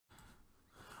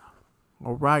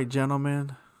All right,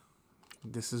 gentlemen,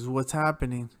 this is what's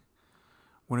happening.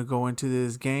 We're going to go into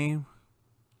this game,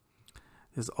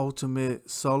 this ultimate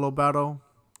solo battle.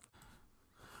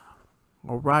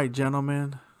 All right,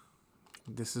 gentlemen,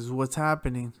 this is what's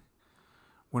happening.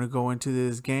 We're going to go into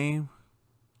this game,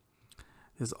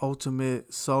 this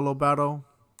ultimate solo battle.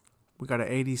 We got an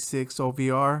 86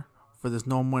 OVR for this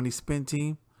no money spin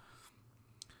team.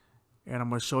 And I'm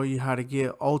going to show you how to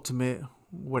get ultimate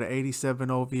with an 87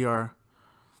 OVR.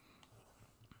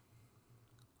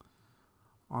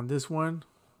 On this one,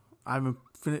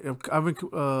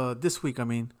 this week, I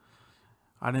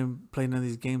didn't play none of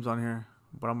these games on here,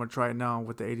 but I'm going to try it now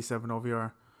with the 87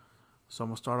 OVR. So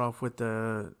I'm going to start off with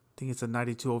I think it's a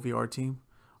 92 OVR team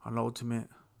on ultimate.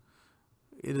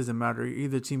 It doesn't matter.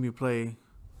 Either team you play,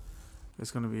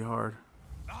 it's going to be hard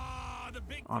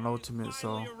on ultimate.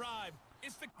 So I'm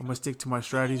going to stick to my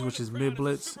strategies, which is mid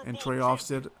blitz and tray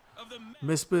offset.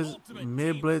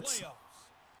 Mid blitz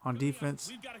on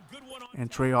defense and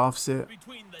tray offset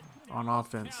on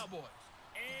offense.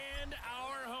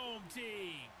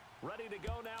 Ready to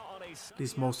go now on at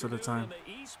least most of the time.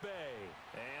 East Bay.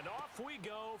 And off we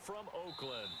go from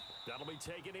Oakland. That'll be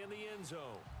taken in the end zone.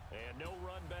 And no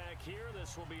run back here.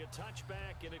 This will be a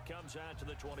touchback, and it comes out to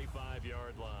the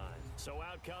 25-yard line. So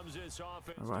out comes this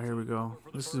offense. All right, here we go.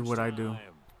 This is what I do.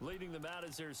 Leading them out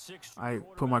is their sixth. I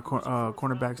put my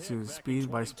cornerbacks to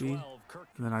speed by speed,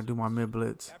 and then I do my mid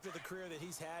blitz. After the career that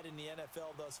he's had in the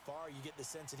NFL thus far, you get the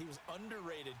sense that he was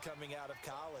underrated coming out of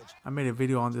college. I made a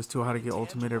video on this too, how to get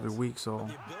ultimate every week, so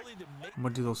I'm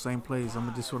gonna do those same plays.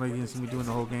 This is what you're gonna see me doing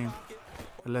the whole game,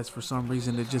 unless for some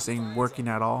reason it just ain't working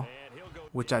at all,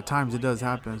 which at times it does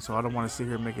happen. So I don't want to sit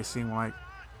here and make it seem like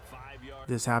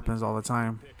this happens all the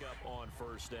time.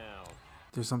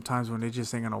 There's some times when it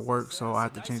just ain't gonna work, so I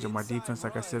have to change up my defense,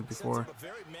 like I said before.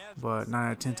 But 9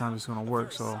 out of 10 times it's gonna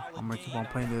work, so I'm gonna keep on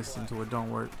playing this until it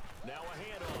don't work.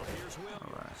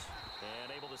 All right.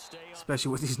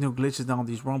 Especially with these new glitches down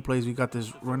these run plays, we got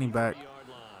this running back.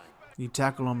 You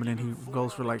tackle him and then he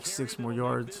goes for like 6 more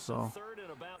yards, so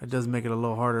it does make it a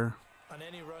little harder. On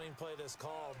any running play that's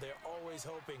called, they're always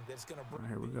hoping that it's gonna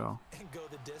here we go. And go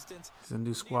the distance. It's a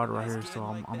new squad right here, so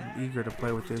I'm eager to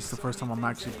play with this. It's the first time I'm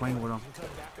actually playing with them.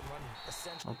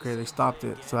 Okay, they stopped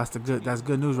it, so that's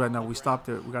good news right now. We stopped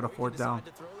it. We got a 4th down.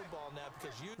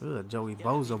 Ugh, Joey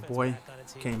Boza, boy,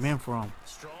 came in for him.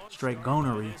 Straight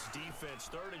gonery.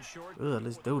 Ugh,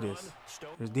 let's do this.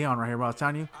 There's Dion right here, bro. I was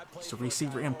telling you, it's a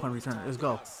receiver and punt returner. Let's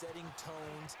go.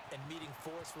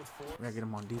 We gotta get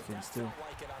him on defense too.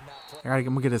 I'm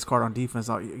gonna get this card on defense.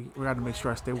 We gotta make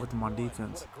sure I stay with him on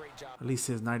defense. At least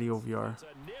his 90 OVR.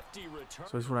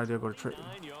 So this is what I do. Go to trade.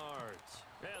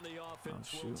 Oh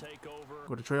shoot.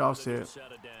 Go to tray offset.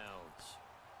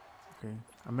 Okay.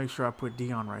 I make sure I put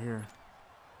Dion right here.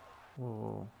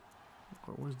 Whoa.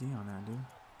 Where's Dion at, dude?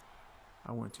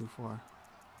 I went too far.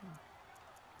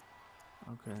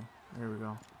 Okay. There we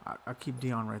go. I keep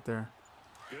Dion right there.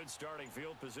 Good starting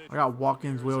field position. I got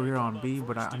Watkins Will here on B,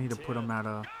 but I need to put him at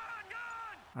I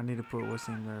need to put what's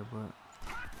in there, but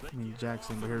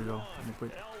Jackson. But here we go. I'm gonna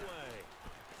put,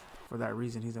 for that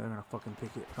reason, he's not gonna fucking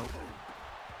pick it. Oh.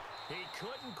 He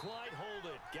couldn't quite hold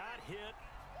it. Got hit.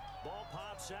 Ball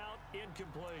pops out.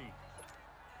 Incomplete.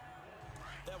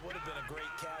 That would have been a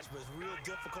great catch, but it's real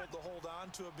difficult to hold on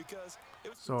to it because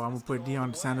so I'm gonna put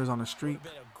Deion Sanders on the streak.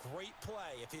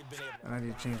 And I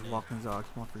need to change Watkins out. I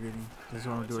keep on forgetting. This is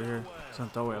what I'm gonna do it here. Just gonna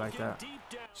throw it like that.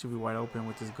 Should be wide open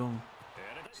with this goon.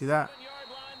 See that?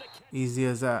 Easy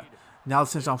as that. Now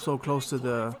since I'm so close to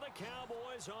the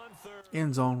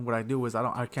end zone, what I do is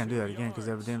I can't do that again because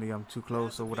evidently I'm too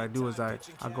close. So what I do is I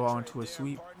go out into a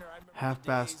sweep, half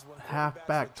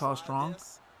back, tall, strong.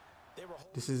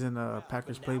 This is in the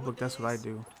Packers playbook. That's what I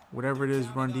do. Whatever it is,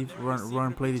 run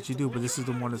play that you do, but this is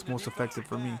the one that's most effective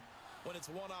for me.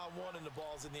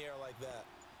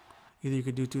 Either you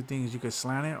could do two things. You could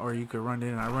slant it or you could run it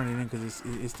in. I run it in because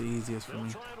it's the easiest for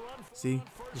me. See?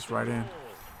 Just right in.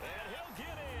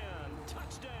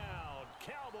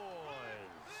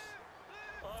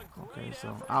 Okay,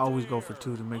 so I always go for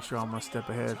 2 to make sure I'm a step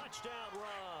ahead. And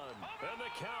the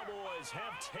Cowboys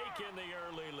have taken the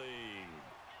early lead.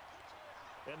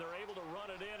 And they're able to run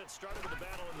it in. It started with a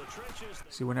battle in the trenches.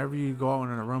 See, whenever you go out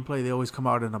in a run play, they always come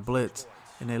out in a blitz,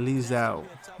 and it leaves that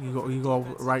you go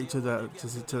right to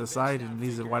the side and it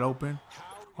leaves it wide open.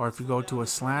 Or if you go to a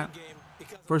slant,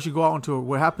 first you go out into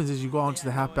what happens is you go out into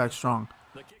the halfback strong.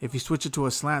 If you switch it to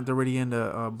a slant, they're already in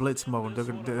the blitz mode.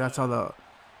 That's how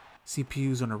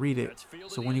CPU's gonna read it.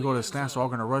 So when you go to the slants, they're all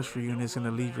gonna rush for you, and it's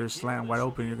gonna leave your slant wide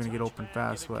open. You're gonna get open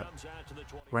fast. But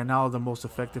right now, the most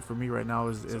effective for me right now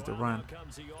is the run.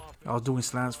 I was doing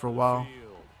slants for a while,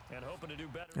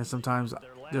 and sometimes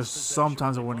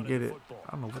I wouldn't get it.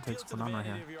 I don't know what the heck's going on right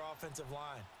here.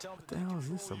 What the hell is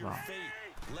this about?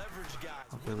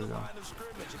 Okay, we go.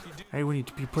 Hey, when you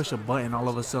push a button, all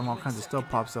of a sudden all kinds of stuff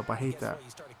pops up. I hate that.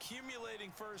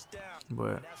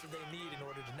 But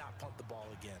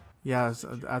yeah,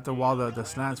 after a while the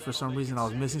slants, for some reason I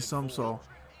was missing some, so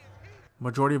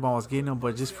majority of them I was getting them,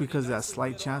 but just because of that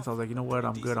slight chance, I was like, you know what,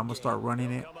 I'm good. I'm gonna start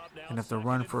running it, and if the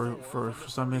run for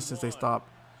some instance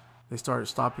they start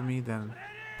stopping me, then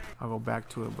I'll go back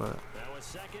to it. But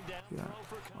yeah,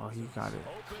 oh, he got it.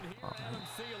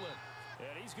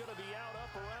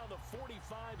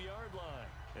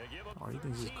 Oh, he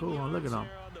thinks he's cool. Oh, look at him.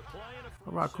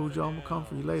 All right, cool, Joe. I'm gonna come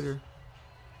for you later.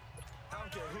 I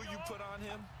don't care who you put on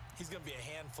him. He's gonna be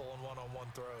a handful in one-on-one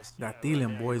throws. That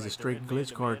Thielen boy is a straight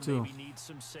glitch card too.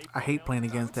 I hate playing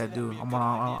against that dude. I'm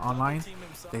online.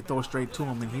 They throw straight to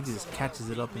him and he just catches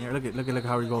it up in there. Look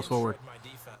how he goes forward.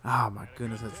 Ah, my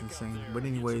goodness, that's insane. But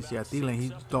anyways, yeah, Thielen,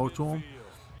 he throws to him.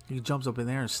 He jumps up in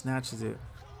there and snatches it.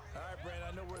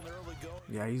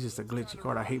 Yeah, he's just a glitchy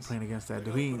card. I hate playing against that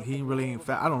dude. He really ain't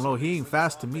fast. I don't know. He ain't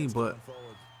fast to me, but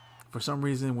for some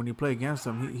reason when you play against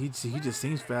him, he just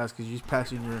seems fast because you're just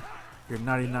passing your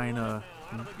 99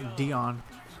 Dion,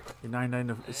 your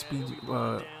 99 speed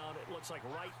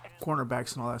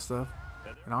cornerbacks and all that stuff.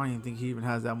 And I don't even think he even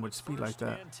has that much speed like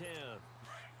that.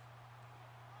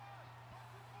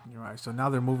 You're right. So now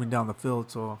they're moving down the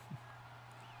field. So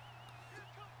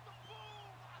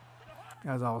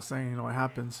as I was saying, you know what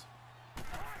happens.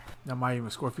 That might even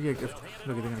score. Look, they're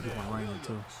gonna keep on running it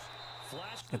too.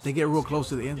 If they get real close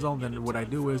to the end zone, then what I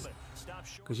do is,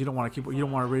 because you don't want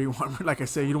to like I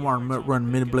said, you don't want to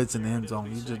run mid blitz in the end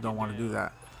zone. You just don't want to do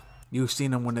that. You've seen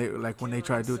them when they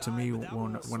try to do it to me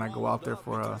when I go out there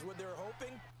for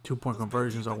 2-point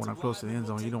conversions or when I'm close to the end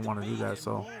zone. You don't want to do that.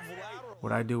 So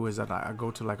what I do is that I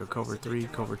go to like a cover 3,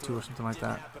 cover 2 or something like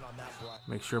that.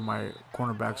 Make sure my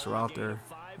cornerbacks are out there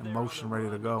in motion, ready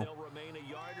to go,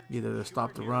 either to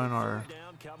stop the run or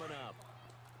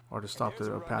to stop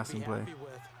the passing play.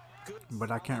 But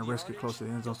I can't risk it close to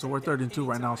the end zone. So we're 3rd and 2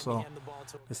 right now. So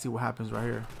let's see what happens right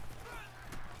here.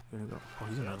 Here we go. Oh,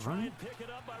 he's gonna run.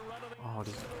 Oh,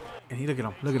 and look at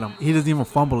him. Look at him. He doesn't even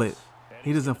fumble it.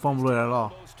 He doesn't fumble it at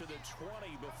all.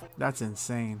 That's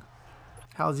insane.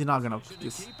 How is he not gonna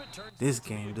this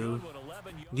game, dude?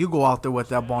 You go out there with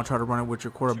that ball and try to run it with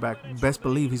your quarterback. Best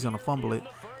believe he's gonna fumble it.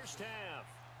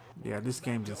 Yeah, this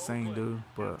game's insane, dude.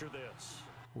 But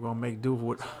we're gonna make do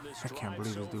with. I can't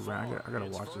believe this dude, man. I gotta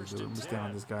watch this dude. Let me stay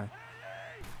on this guy,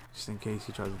 just in case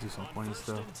he tries to do some funny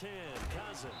stuff.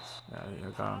 Yeah, I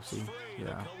got him. See,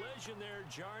 yeah.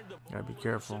 Gotta be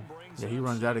careful. Yeah, he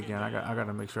runs that again. I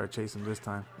gotta make sure I chase him this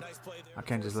time. I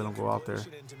can't just let him go out there.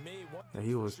 Yeah,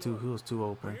 he was too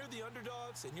open.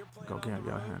 Go get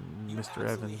him, Mr.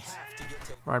 Evans.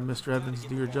 All right, Mr. Evans,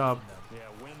 do your job.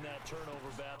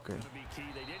 Okay.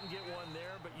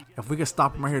 If we can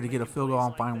stop him right here to get a field goal,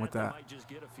 I'm fine with that.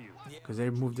 Because they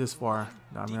moved this far.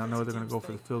 I mean, I know they're going to go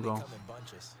for the field goal.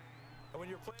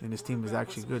 And this team is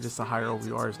actually good. It's a higher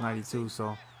OVR. It's 92,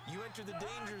 so.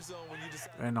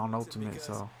 And on ultimate,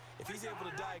 so.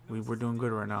 We're doing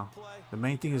good right now. The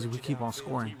main thing is we keep on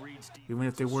scoring. Even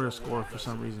if they were to score for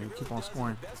some reason, we keep on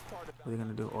scoring. What are they going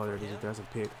to do? Oh, there it is. That's a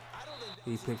pick.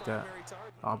 He picked that.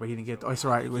 Oh, but he didn't get. Oh, it's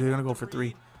all right. We're going to go for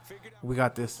 3. We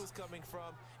got this.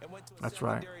 That's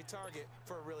right.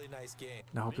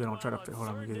 I hope they don't try to fake. Hold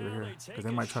on, let me get it here. Because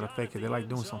they might try to fake it. They like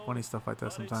doing some funny stuff like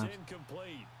that sometimes.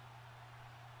 You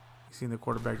seen the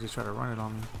quarterback just try to run it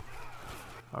on me.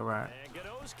 All right.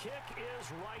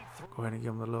 Go ahead and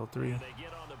give him the little 3.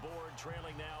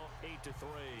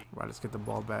 Right, let's get the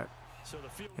ball back.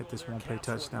 Hit this one-play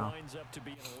touchdown.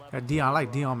 That Dion, I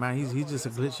like Dion, man. He's just a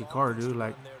glitchy card, dude.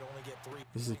 Like,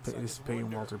 this is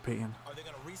Peyton, Walter Payton.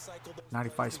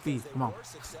 95 speed. Come on.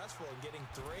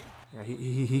 Yeah,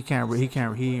 he ain't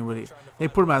really. They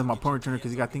put him as my punt returner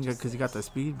because he got the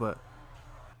speed, but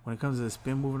when it comes to the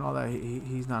spin move and all that,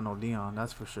 he's not no Dion,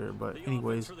 that's for sure. But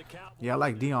anyways, yeah, I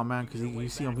like Dion, man, because you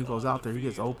see him, he goes out there, he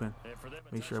gets open.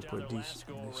 Make sure I put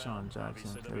Deshaun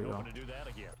Jackson. There we go.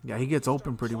 Yeah, he gets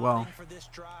open pretty well.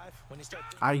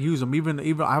 I use him. Even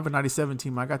I have a 97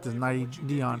 team. I got this 90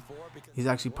 Dion. He's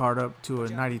actually powered up to a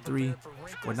 93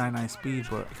 with 99 speed,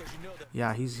 but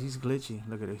yeah, he's glitchy.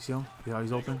 Look at it. See him? See how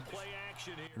he's open?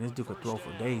 And this dude could throw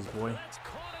for days, boy.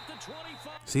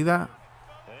 See that?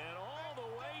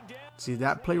 See,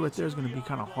 that play right there is going to be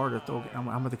kind of hard to throw. I'm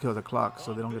going to kill the clock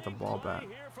so they don't get the ball back.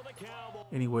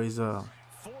 Anyways,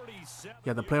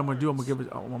 yeah, the play I'm gonna do, I'm gonna give it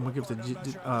to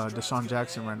Deshaun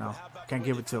Jackson right now. Can't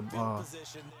give it to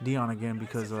Dion again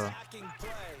because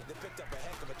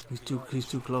he's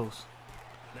too close.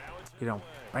 You know,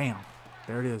 bam,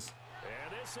 there it is.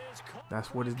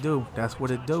 That's what it do. That's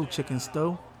what it do. Chicken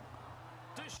stew.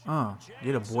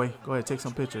 Get it, boy. Go ahead, take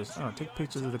some pictures. Take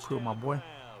pictures of the crew, my boy.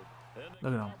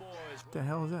 Look at him. What the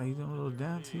hell is that? He's doing a little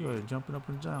dance. He was jumping up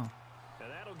and down.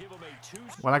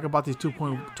 What I like about these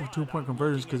two-point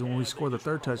conversions, because when we score the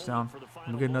third touchdown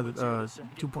and we get another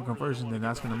 2-point conversion, then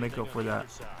that's going to make up for that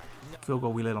field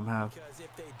goal we let them have.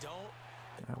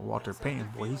 Yeah, Walter Payton,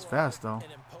 boy, he's fast though.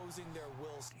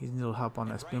 He needs a little help on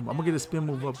that spin. I'm going to get a spin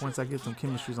move up once I get some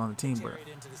chemistries on the team, but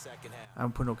I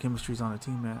haven't put no chemistries on the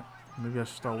team yet. Maybe I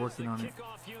should start working on it.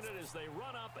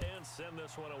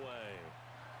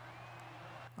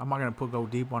 I'm not gonna go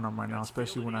deep on them right now,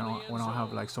 especially when I don't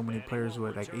have like so many players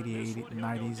with like 80,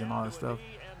 90s and all that stuff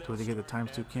to they get the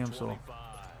 ×2 chem. So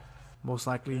most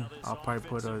likely I'll probably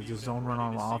put a just zone run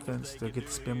on my offense to get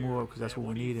the spin move up because that's what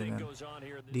we need, and then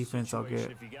defense I'll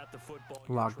get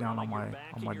locked down on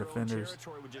my defenders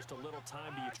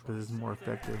because it's more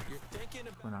effective.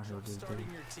 We're not here with this dude.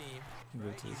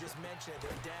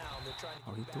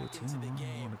 Oh, he threw it to him.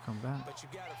 I want to come back.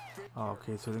 Oh,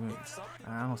 okay, so they're gonna,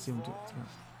 I don't see him do it.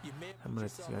 I'm gonna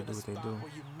let this guy do what they do.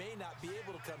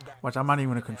 Watch, I'm not even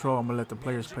gonna control. I'm gonna let the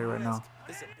players play right now.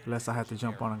 Unless I have to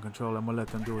jump on and control, I'm gonna let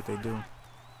them do what they do.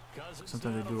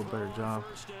 Sometimes they do a better job.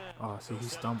 Oh, see, he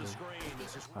stumbled.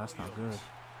 Oh, that's not good.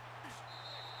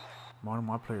 One of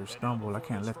my players stumbled. I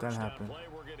can't let that happen.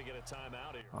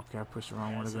 Okay, I pushed the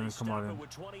wrong one. They're gonna come out in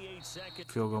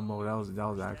field goal mode. That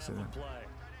was an accident.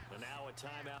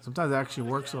 Sometimes it actually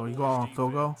works. So you go out on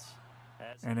field goal,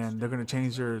 and then they're gonna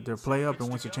change their play up. And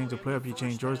once you change the play up, you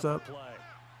change yours up,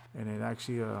 and it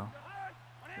actually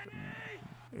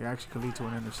could lead to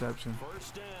an interception.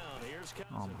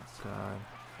 Oh my God!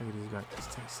 Look at these guys.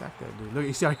 Just sack that dude. Look,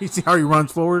 you see how he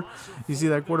runs forward? You see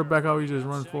that quarterback how he just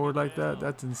runs forward like that?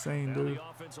 That's insane, dude.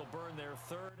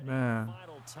 Man.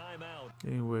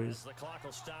 Anyways,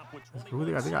 who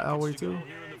they got? They got Elway too.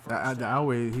 The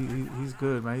Elway, he's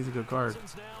good, man. He's a good card.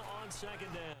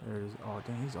 There it is. Oh,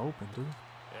 dang, he's open, dude.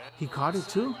 He caught it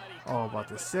too. Oh, about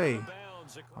to say.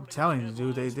 I'm telling you,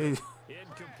 dude. They.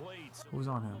 Who's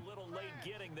on him?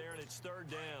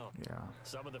 Yeah.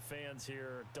 Some of the fans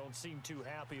here don't seem too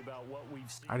happy about what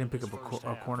we've seen. I didn't pick up a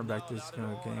cornerback this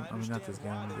game. I mean, not this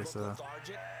game.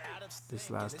 This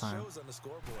last time.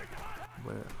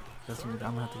 But that's when I'm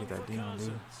gonna have to get that Dion,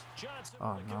 dude.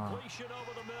 Oh no.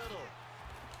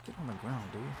 Get on the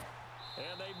ground, dude.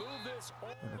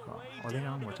 Oh, they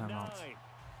got more timeouts.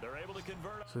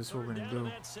 So this is what we're gonna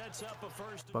do.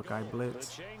 Buckeye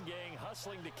blitz.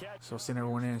 So send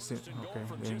everyone in. Okay,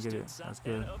 they didn't get it. That's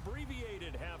good.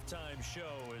 Abbreviated halftime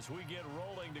show as we get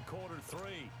rolling to quarter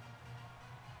 3.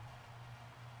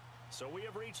 So we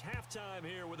have reached halftime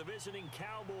here with the visiting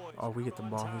Cowboys. Oh, we get the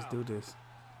ball. Let's do this.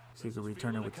 So you can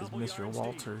return it with this Mr.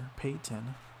 Walter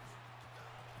Payton.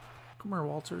 Come here,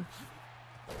 Walter.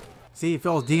 See, if it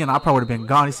was Dion, I probably would have been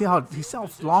gone. You see how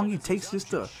long he takes just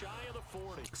to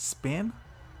spin?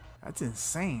 That's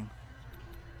insane.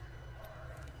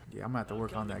 Yeah, I'm gonna have to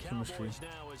work on that chemistry.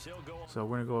 So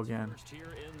we're gonna go again.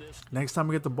 Next time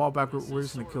we get the ball back, we're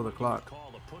just gonna kill the clock.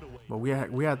 But we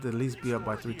had to at least be up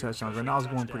by 3 touchdowns. Right now it's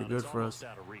going pretty good for us.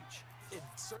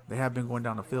 They have been going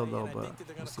down the field though, but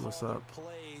we'll see what's up.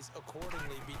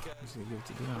 Let's see, give it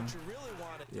to Dion.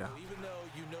 Yeah.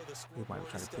 He might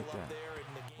try to pick that.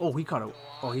 Oh, he caught it.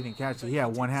 Oh, he didn't catch it. He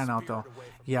had one hand out though.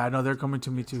 Yeah, I know they're coming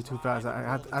to me too fast. I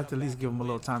have to at least give him a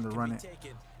little time to run it.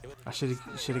 I should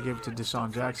have gave it to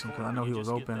Deshaun Jackson because I know he was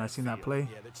open. I seen that play.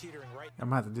 I'm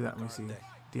gonna have to do that. Let me see.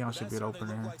 Dion should be an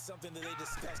opener here.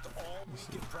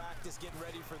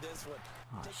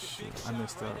 Oh shit!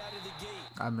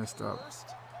 I messed up.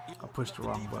 I pushed the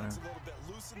wrong button.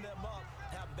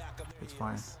 It's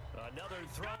fine.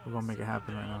 We're gonna make it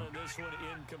happen right now.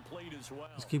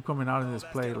 Just keep coming out in this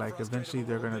play. Like eventually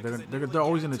they're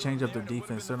always gonna change up their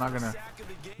defense. They're not gonna.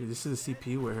 This is a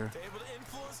CPU right here.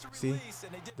 See,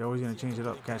 they're always gonna change it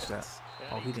up. Catch that.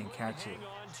 Oh, he didn't catch it.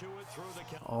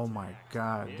 Oh my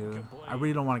God, dude. I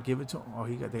really don't want to give it to him. Oh,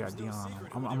 they got Dion on him.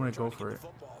 I'm gonna go for it.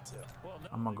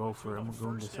 I'm gonna go for it. I'm gonna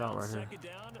goon this out right here.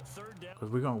 Cause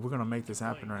we're gonna make this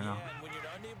happen right now.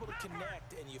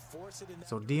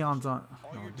 So Dion's on.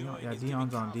 No, Dion. Yeah,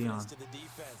 Dion's on Dion.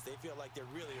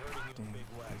 Damn,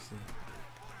 I see.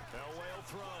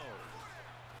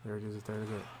 There it is. There it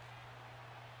is.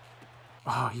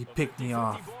 Oh, he picked me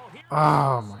off.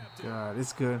 Oh my God,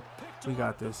 it's good. We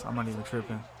got this. I'm not even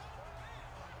tripping.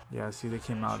 Yeah, see, they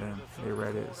came out and they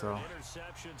read it, so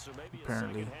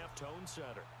apparently.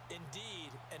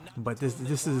 But this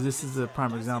is a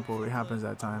prime example. It happens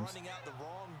at times.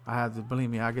 I have to believe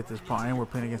me. I get this problem, and we're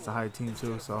playing against a high team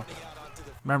too. So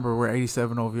remember, we're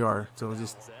 87 OVR, so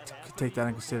just take that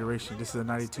in consideration. This is a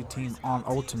 92 team on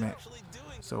Ultimate,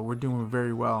 so we're doing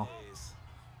very well.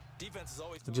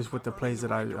 Just with the plays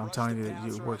that I'm telling you, that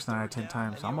it works 9 out of 10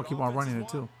 times. So I'm gonna keep on running it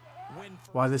too.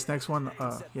 While this next one,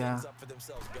 yeah,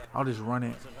 I'll just run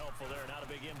it.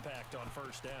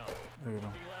 There you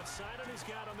go.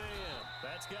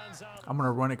 I'm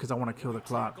gonna run it because I want to kill the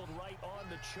clock.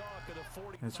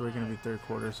 It's already gonna be third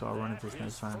quarter, so I'll run it this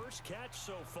next time.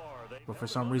 But for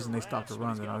some reason they stopped the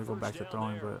run, then I'll go back to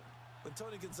throwing. But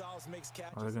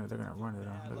oh, they're gonna run it.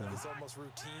 Look at them.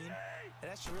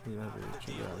 Yeah, they're gonna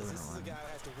run it.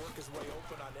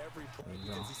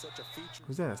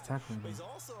 Who's that that's tackling me? Is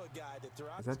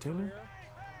that Taylor?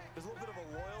 There's a little bit of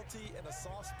a loyalty and a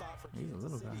soft spot for He's a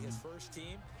little guy. his first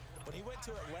team. When he went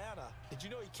to Atlanta, did you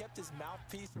know he kept his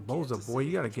mouthpiece? Boza, boy,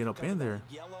 you gotta get up in there.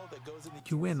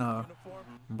 You win,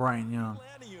 Brian Young.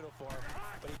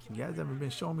 You guys haven't been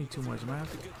showing me too much, man.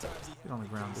 Get on the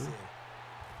ground, dude.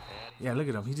 Yeah, look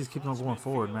at him. He just keeps on going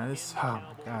forward, man. This, oh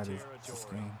my God, this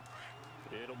game.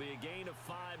 It'll be a gain of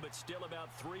 5, but still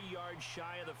about 3 yards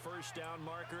shy of the first down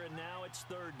marker, and now it's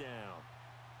third down.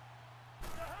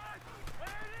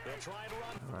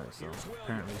 All right, so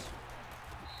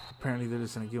apparently they're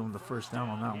just gonna give him the first down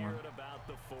on that one. About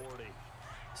the 40.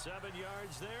 7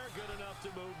 yards there, good enough to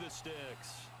move the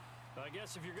sticks. I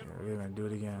guess if you're going they're gonna do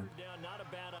it again.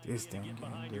 This damn game,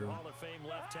 dude. Hall of Fame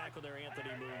left tackle there,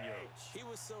 Anthony Munoz. He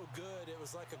was so good, it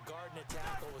was like a guard and a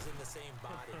tackle was in the same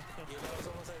body. You know, it was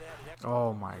almost like they had an extra.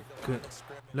 Oh my good.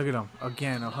 Look at him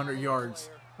again. 100 yards,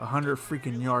 100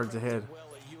 freaking yards ahead.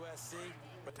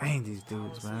 Dang, these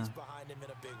dudes, man.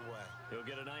 He'll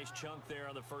get a nice chunk there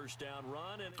on the first down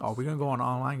run. And oh, we're gonna go on an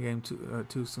online game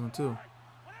too soon too.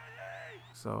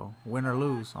 So win or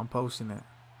lose, I'm posting it.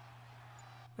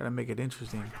 Gotta make it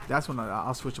interesting. That's when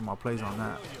I'll switch my plays on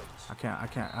that.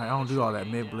 I don't do all that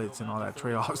mid blitz and all that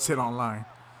trail offset online.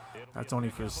 That's only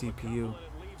for CPU.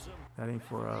 That ain't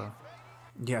for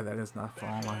yeah, that is not for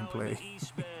online play.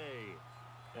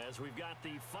 As we've got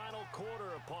the final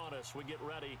quarter upon us, we get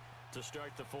ready to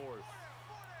start the fourth.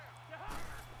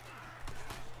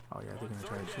 Oh yeah, they're gonna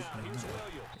try to shoot me.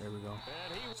 There we go.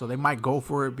 So they might go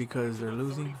for it because they're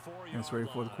losing and it's ready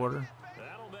for the quarter.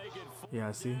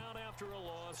 Yeah, see.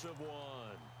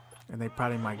 And they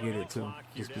probably might get it too,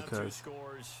 just because.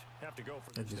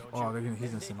 Just, oh, he's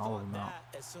gonna send all of them out.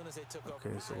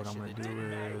 Okay, so what I'm gonna do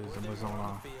is I'm gonna zone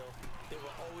off.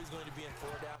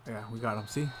 Yeah, we got him.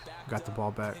 See, got the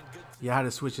ball back. Yeah, I had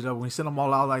to switch it up when we send them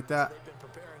all out like that.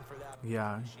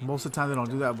 Yeah, most of the time they don't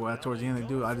do that, but towards the end they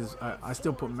do. I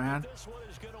still put man,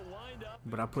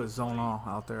 but I put zone all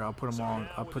out there. I'll put them all.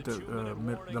 I put the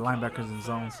linebackers in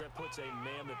zone.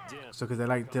 So because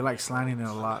they like slanting it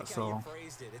a lot, so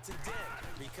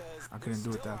I couldn't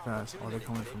do it that fast. Oh, they're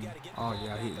coming from me. Oh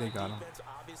yeah, they got him.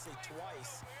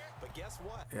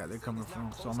 Yeah, they're coming from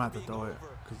him, so I'm gonna have to throw it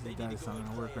because that is not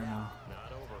gonna work right now.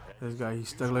 This guy, he's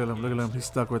stuck. Look at him. Look at him. He's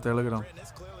stuck right there. Look at him.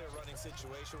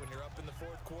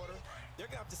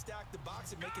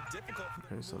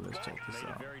 Okay, so let's check this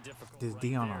out. This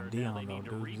Dion on Dion though,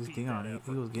 dude. This Dion,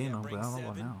 he was getting him, but I don't know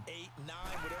about now.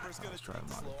 Let's try him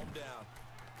out again.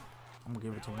 I'm gonna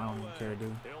give it to him. I don't even care,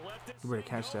 dude. You better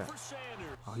catch that.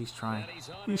 Oh, he's trying.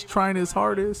 He's trying his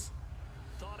hardest.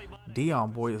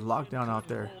 Dion boy is locked down out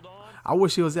there. I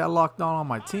wish he was that locked down on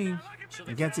my team.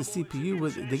 Against his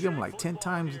CPU, they give him like 10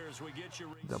 times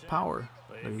the power.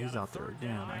 But he's out there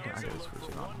again. I gotta switch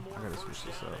it on. I gotta switch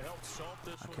this up.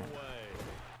 I can't.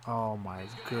 Oh my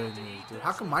goodness, dude.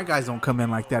 How come my guys don't come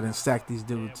in like that and sack these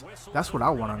dudes? That's what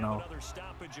I want to know.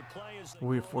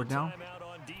 We're 4 down?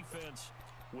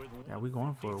 Yeah, we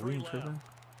going for it. We ain't tripping.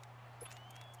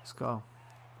 Let's go.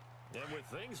 And with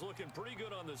things looking pretty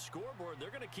good on the scoreboard, they're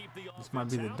going to keep the this might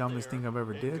be the dumbest thing I've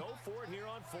ever did,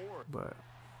 but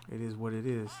it is what it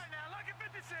is.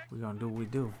 We're going to do what we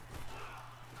do.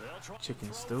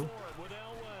 Chicken stew.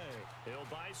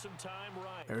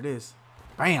 There it is.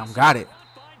 Bam, got it.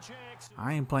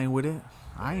 I ain't playing with it.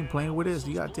 I ain't playing with this.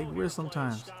 You got to take risks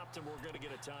sometimes.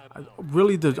 I'm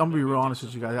gonna be real honest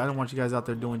with you guys. I don't want you guys out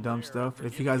there doing dumb stuff.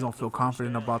 If you guys don't feel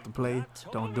confident about the play,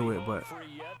 don't do it. But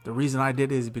the reason I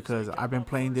did is because I've been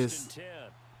playing this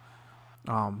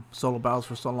solo battles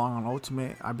for so long on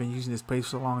Ultimate. I've been using this play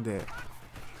so long that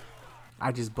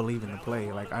I just believe in the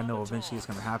play. Like, I know eventually it's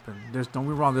gonna happen. Don't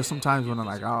be wrong. There's some times when I'm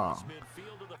like, oh,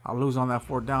 I'll lose on that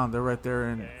 4th down. They're right there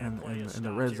in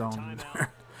the red zone.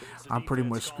 I'm pretty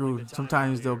much screwed.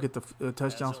 Sometimes they'll get the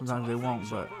touchdown, sometimes they won't.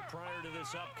 But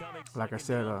like I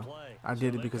said, I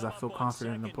did it because I feel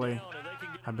confident in the play.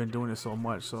 I've been doing it so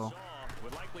much, so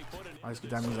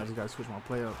that means I just got to switch my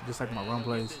play up, just like my run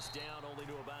plays.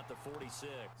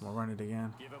 I'm gonna run it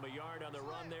again. Give him a yard on the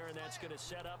run there, and that's going to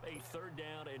set up a 3rd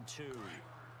down and 2.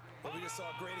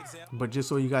 But just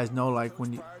so you guys know, like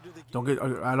when you don't get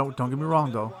me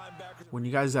wrong though, when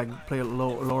you guys like play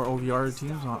lower OVR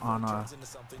teams on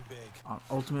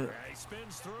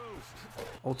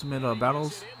ultimate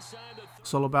battles,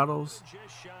 solo battles,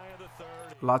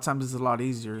 a lot of times it's a lot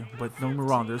easier. But don't get me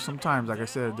wrong, there's sometimes, like I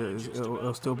said,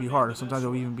 it'll still be harder. Sometimes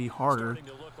it'll even be harder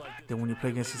than when you play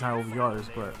against these high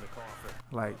OVRs. But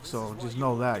like, so just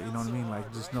know that, you know what I mean?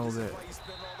 Like, just know that.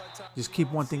 Just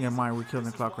keep one thing in mind. We're killing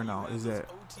the clock right now. Is that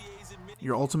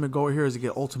your ultimate goal here is to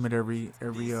get ultimate every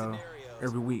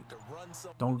week.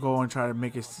 Don't go and try to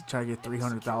get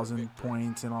 300,000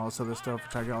 points and all this other stuff.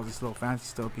 Try to get all this little fancy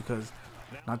stuff, because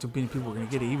not too many people are gonna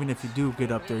get it. Even if you do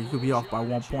get up there, you could be off by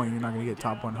 1 point. You're not gonna get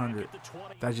top 100.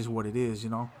 That's just what it is, you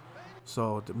know.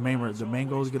 So the main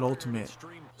goal is to get ultimate.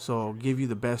 So give you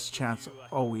the best chance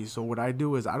always. So what I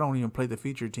do is I don't even play the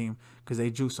feature team, because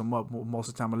they juice them up most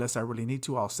of the time. Unless I really need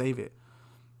to, I'll save it.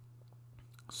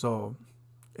 So,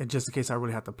 and just in case I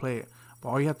really have to play it. But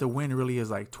all you have to win really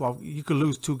is like 12. You could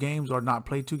lose 2 games or not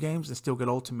play 2 games and still get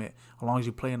ultimate, as long as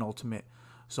you play an ultimate.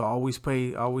 So I always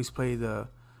play the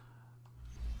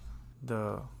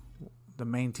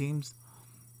main teams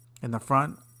in the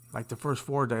front, like the first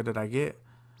 4 that I get,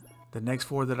 the next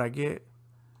 4 that I get,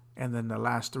 and then the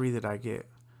last 3 that I get.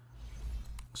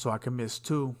 So I can miss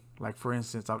 2. Like for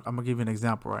instance, I'm gonna give you an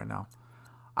example right now.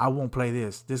 I won't play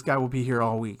this. This guy will be here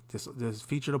all week. This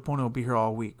featured opponent will be here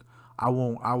all week. I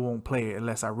won't play it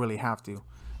unless I really have to,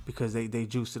 because they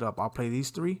juiced it up. I'll play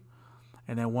these 3,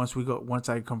 and then once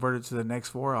I convert it to the next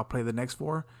 4, I'll play the next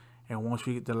 4, and once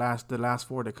we get the last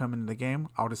 4 that come into the game,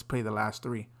 I'll just play the last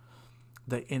 3.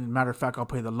 In matter of fact, I'll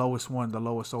play the lowest one, the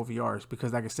lowest OVRs,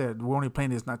 because like I said, we're only playing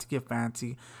this not to get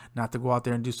fancy, not to go out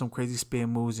there and do some crazy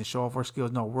spin moves and show off our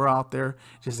skills. No, we're out there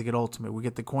just to get ultimate. We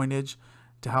get the coinage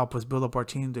to help us build up our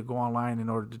team to go online in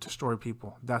order to destroy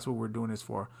people. That's what we're doing this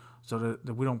for. So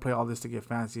that we don't play all this to get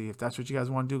fancy. If that's what you guys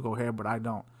want to do, go ahead, but I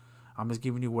don't. I'm just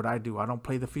giving you what I do. I don't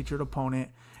play the featured opponent,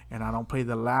 and I don't play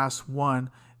the last one,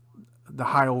 the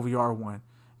high OVR one,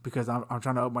 because I'm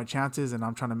trying to up my chances, and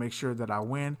I'm trying to make sure that I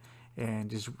win and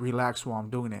just relax while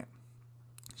I'm doing it.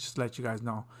 Just to let you guys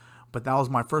know. But that was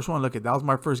my first one. Look at that was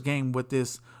my first game with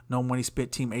this No Money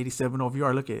Spit Team 87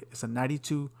 OVR. Look at it. It's a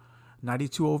 92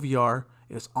 OVR.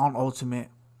 It's on ultimate.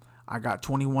 I got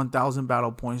 21,000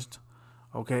 battle points.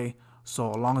 Okay,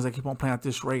 so as long as I keep on playing at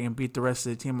this rate and beat the rest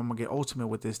of the team, I'm gonna get ultimate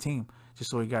with this team. Just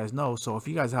so you guys know. So if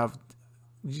you guys have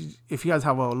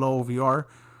a low OVR,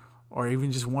 or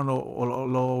even just one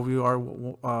low OVR,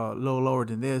 little lower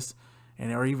than this,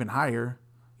 and or even higher,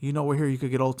 you know, we're here. You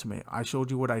could get ultimate. I showed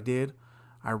you what I did.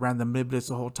 I ran the mid blitz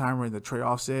the whole time, ran the tray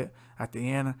offset. At the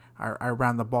end, I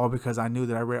ran the ball because I knew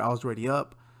that I was already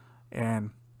up,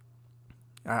 and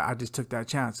I just took that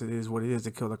chance. It is what it is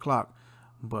to kill the clock.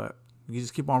 But you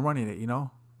just keep on running it, you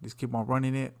know. Just keep on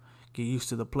running it. Get used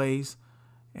to the plays,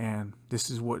 and this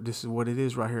is what it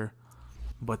is right here.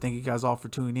 But thank you guys all for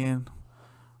tuning in.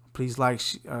 Please like,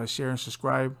 share, and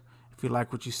subscribe if you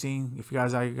like what you've seen. If you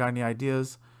guys got any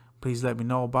ideas, please let me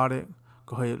know about it.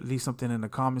 Go ahead, leave something in the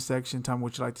comment section. Tell me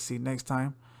what you'd like to see next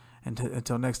time. And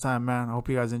until next time, man, I hope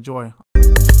you guys enjoy.